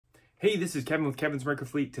Hey, this is Kevin with Kevin's Micro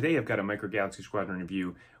Fleet. Today I've got a Micro Galaxy Squadron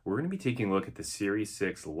review. We're going to be taking a look at the Series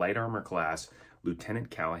 6 Light Armor Class Lieutenant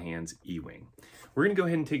Callahan's E-Wing. We're going to go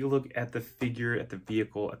ahead and take a look at the figure, at the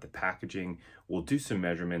vehicle, at the packaging. We'll do some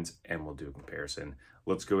measurements and we'll do a comparison.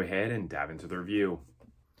 Let's go ahead and dive into the review.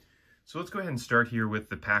 So let's go ahead and start here with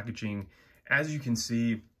the packaging. As you can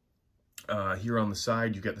see here on the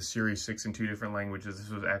side, you've got the Series 6 in two different languages. This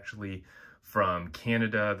was actually from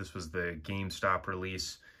Canada. This was the GameStop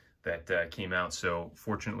release that came out. So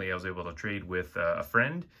fortunately I was able to trade with a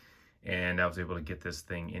friend and I was able to get this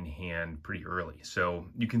thing in hand pretty early. So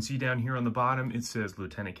you can see down here on the bottom, it says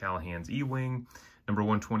Lieutenant Callahan's E-Wing, number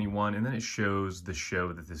 121, and then it shows the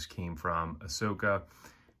show that this came from, Ahsoka.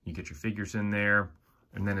 You get your figures in there.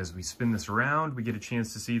 And then as we spin this around, we get a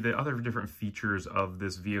chance to see the other different features of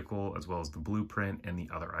this vehicle, as well as the blueprint and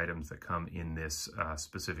the other items that come in this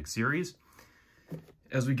specific series.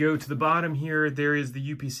 As we go to the bottom here, there is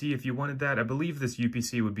the UPC if you wanted that. I believe this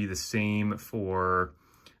UPC would be the same for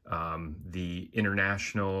the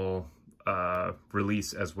international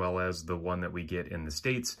release as well as the one that we get in the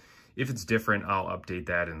States. If it's different, I'll update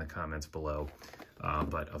that in the comments below.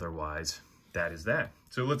 But otherwise, that is that.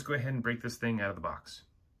 So let's go ahead and break this thing out of the box.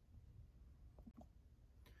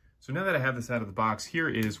 So now that I have this out of the box, here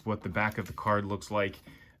is what the back of the card looks like.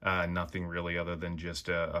 Nothing really other than just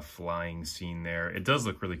a flying scene there. It does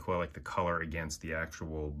look really cool, like the color against the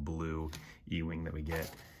actual blue E-Wing that we get.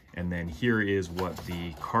 And then here is what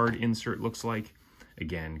the card insert looks like.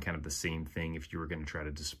 Again, kind of the same thing. If you were going to try to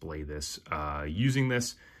display this using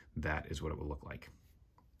this, that is what it would look like.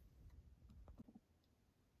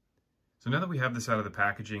 So now that we have this out of the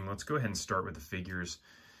packaging, let's go ahead and start with the figures.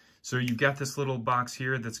 So you've got this little box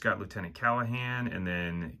here that's got Lieutenant Callahan and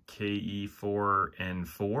then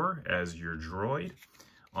KE4N4 as your droid.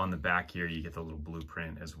 On the back here, you get the little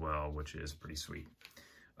blueprint as well, which is pretty sweet.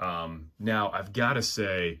 Now, I've got to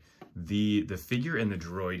say, the figure and the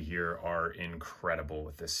droid here are incredible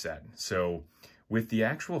with this set. So with the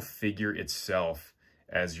actual figure itself,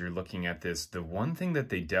 as you're looking at this, the one thing that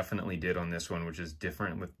they definitely did on this one, which is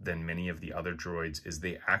different than many of the other droids, is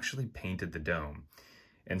they actually painted the dome.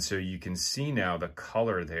 And so you can see now the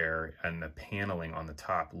color there and the paneling on the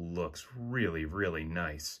top looks really, really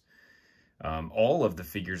nice. All of the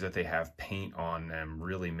figures that they have paint on them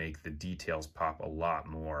really make the details pop a lot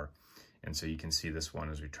more. And so you can see this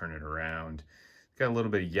one as we turn it around. It's got a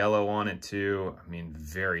little bit of yellow on it too. I mean,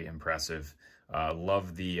 very impressive.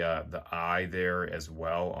 Love the eye there as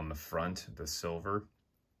well on the front, the silver.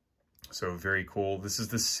 So very cool. This is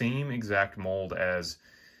the same exact mold as...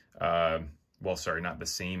 well, sorry, not the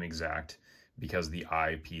same exact, because the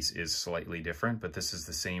eye piece is slightly different, but this is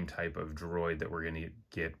the same type of droid that we're going to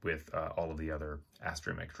get with all of the other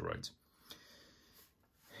astromech droids.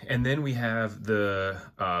 And then we have the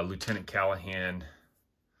Lieutenant Callahan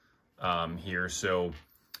here. So,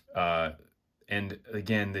 and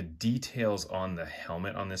again, the details on the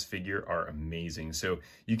helmet on this figure are amazing. So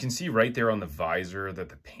you can see right there on the visor that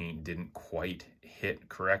the paint didn't quite hit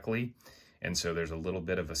correctly. And so there's a little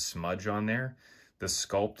bit of a smudge on there. The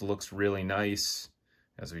sculpt looks really nice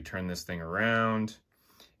as we turn this thing around.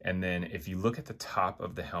 And then if you look at the top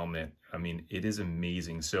of the helmet, I mean, it is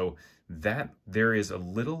amazing. So that there is a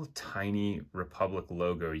little tiny Republic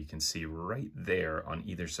logo you can see right there on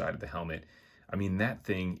either side of the helmet. I mean, that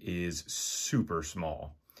thing is super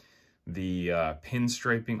small. The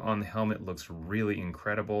pinstriping on the helmet looks really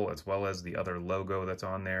incredible, as well as the other logo that's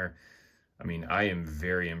on there. I mean, I am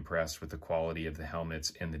very impressed with the quality of the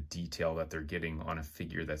helmets and the detail that they're getting on a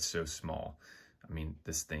figure that's so small. I mean,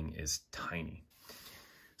 this thing is tiny.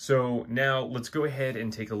 So now let's go ahead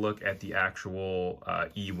and take a look at the actual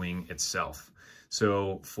E-Wing itself.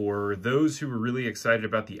 So for those who were really excited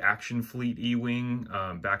about the Action Fleet E-Wing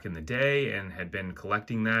back in the day and had been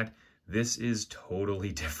collecting that, this is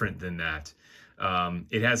totally different than that.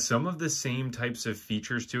 It has some of the same types of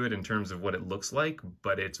features to it in terms of what it looks like,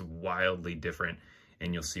 but it's wildly different,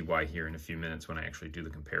 and you'll see why here in a few minutes when I actually do the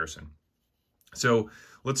comparison. So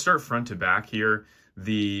let's start front to back here.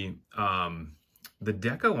 The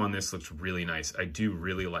deco on this looks really nice. I do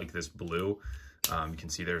really like this blue. You can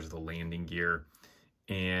see there's the landing gear,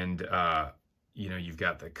 and you know, you've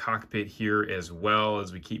got the cockpit here as well.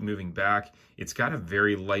 As we keep moving back, it's got a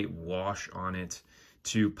very light wash on it.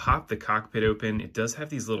 To pop the cockpit open, it does have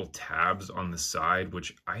these little tabs on the side,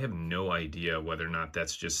 which I have no idea whether or not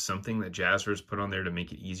that's just something that Jazwares put on there to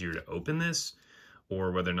make it easier to open this,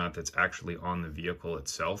 or whether or not that's actually on the vehicle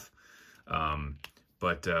itself.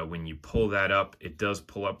 But when you pull that up, it does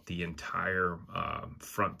pull up the entire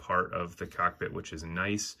front part of the cockpit, which is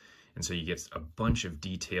nice. And so you get a bunch of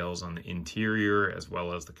details on the interior as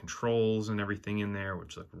well as the controls and everything in there,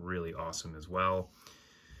 which look really awesome as well.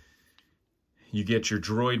 You get your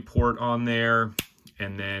droid port on there.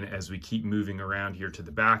 And then as we keep moving around here to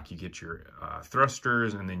the back, you get your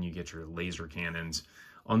thrusters, and then you get your laser cannons.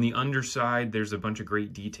 On the underside, there's a bunch of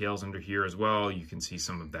great details under here as well. You can see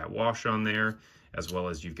some of that wash on there, as well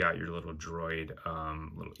as you've got your little droid,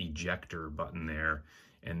 little ejector button there,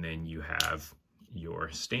 and then you have your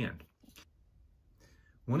stand.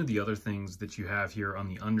 One of the other things that you have here on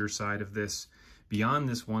the underside of this, beyond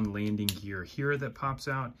this one landing gear here that pops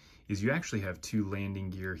out, is you actually have two landing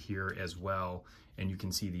gear here as well, and you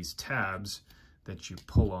can see these tabs that you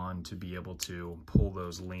pull on to be able to pull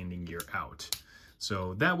those landing gear out.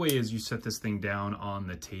 So that way, as you set this thing down on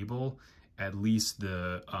the table, at least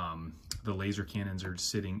the laser cannons are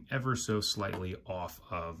sitting ever so slightly off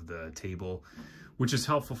of the table, which is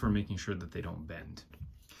helpful for making sure that they don't bend.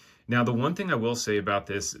 Now, the one thing I will say about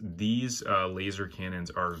this, these laser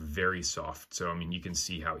cannons are very soft. So, I mean, you can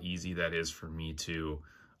see how easy that is for me to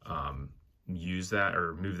use that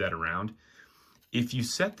or move that around. If you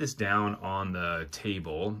set this down on the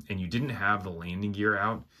table and you didn't have the landing gear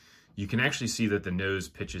out, you can actually see that the nose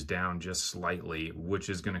pitches down just slightly, which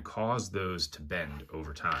is going to cause those to bend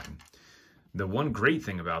over time. The one great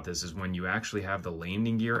thing about this is when you actually have the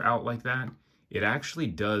landing gear out like that, it actually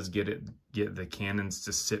does get the cannons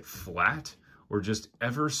to sit flat or just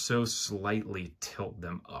ever so slightly tilt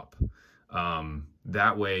them up.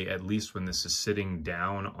 That way, at least when this is sitting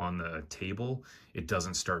down on the table, it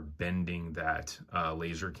doesn't start bending that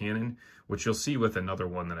laser cannon, which you'll see with another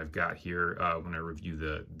one that I've got here when I review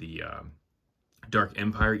the Dark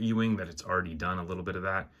Empire E-Wing, that it's already done a little bit of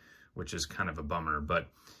that, which is kind of a bummer, but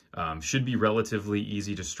should be relatively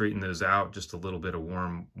easy to straighten those out. Just a little bit of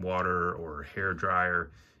warm water or hair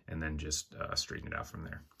dryer, and then just straighten it out from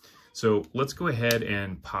there. So let's go ahead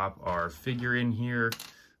and pop our figure in here.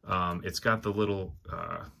 It's got the little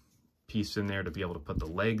piece in there to be able to put the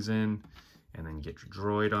legs in, and then get your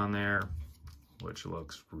droid on there, which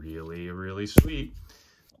looks really, really sweet.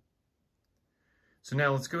 So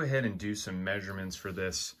now let's go ahead and do some measurements for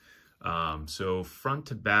this. So front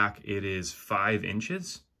to back, it is 5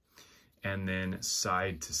 inches. And then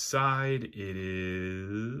side to side, it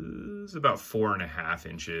is about 4.5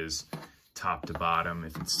 inches top to bottom.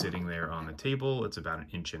 If it's sitting there on the table, it's about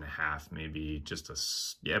 1.5 inches, maybe just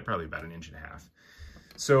probably about 1.5 inches.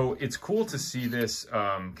 So it's cool to see this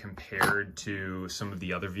compared to some of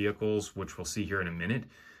the other vehicles, which we'll see here in a minute.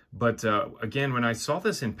 But again, when I saw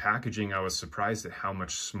this in packaging, I was surprised at how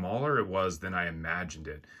much smaller it was than I imagined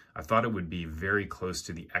it. I thought it would be very close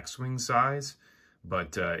to the X-Wing size,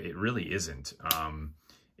 but it really isn't.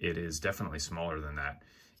 It is definitely smaller than that.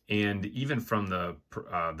 And even from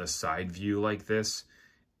the side view like this,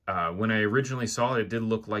 when I originally saw it, it did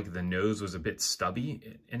look like the nose was a bit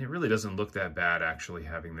stubby, and it really doesn't look that bad actually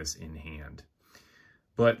having this in hand.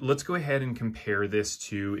 But let's go ahead and compare this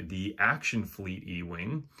to the Action Fleet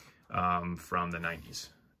E-Wing from the 90s.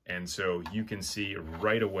 And so you can see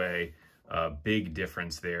right away a big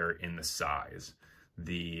difference there in the size.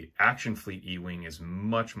 The Action Fleet E-Wing is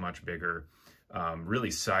much, much bigger,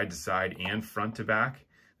 really side to side and front to back.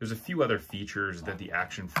 There's a few other features that the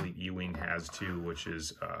Action Fleet E-Wing has too, which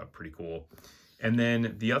is pretty cool. And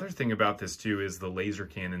then the other thing about this too is the laser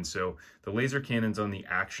cannon. So the laser cannons on the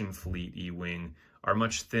Action Fleet E-Wing are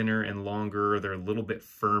much thinner and longer. They're a little bit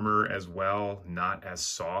firmer as well, not as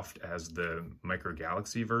soft as the Micro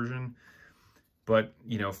Galaxy version. But,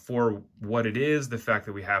 you know, for what it is, the fact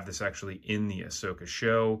that we have this actually in the Ahsoka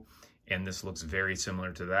show, and this looks very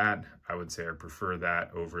similar to that, I would say I prefer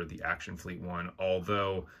that over the Action Fleet one,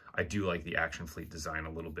 although I do like the Action Fleet design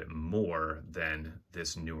a little bit more than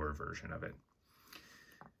this newer version of it.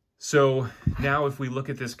 So now if we look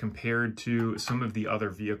at this compared to some of the other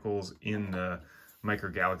vehicles in the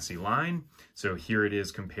Micro Galaxy line, so here it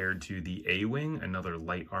is compared to the A-Wing, another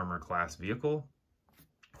light armor class vehicle,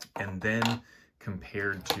 and then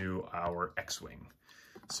compared to our X-Wing.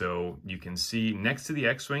 So you can see next to the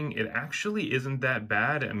X-Wing, it actually isn't that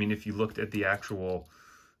bad. I mean, if you looked at the actual,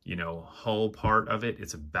 you know, hull part of it,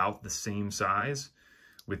 it's about the same size.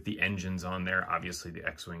 With the engines on there, obviously the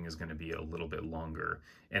X-Wing is going to be a little bit longer.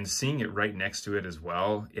 And seeing it right next to it as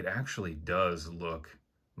well, it actually does look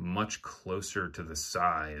much closer to the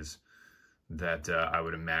size that I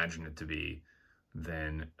would imagine it to be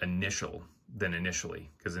than initially.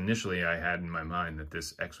 Because initially I had in my mind that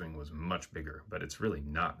this X-Wing was much bigger, but it's really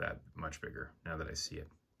not that much bigger now that I see it.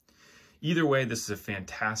 Either way, this is a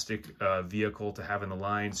fantastic vehicle to have in the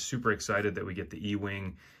line. Super excited that we get the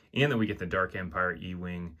E-Wing and that we get the Dark Empire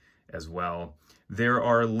E-Wing as well. There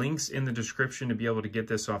are links in the description to be able to get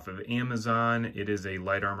this off of Amazon. It is a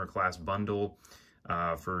light armor class bundle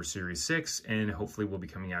for Series 6, and hopefully will be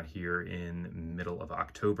coming out here in the middle of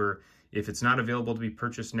October. If it's not available to be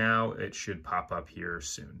purchased now, it should pop up here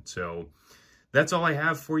soon. So that's all I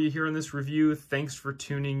have for you here in this review. Thanks for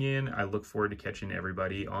tuning in. I look forward to catching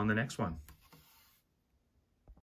everybody on the next one.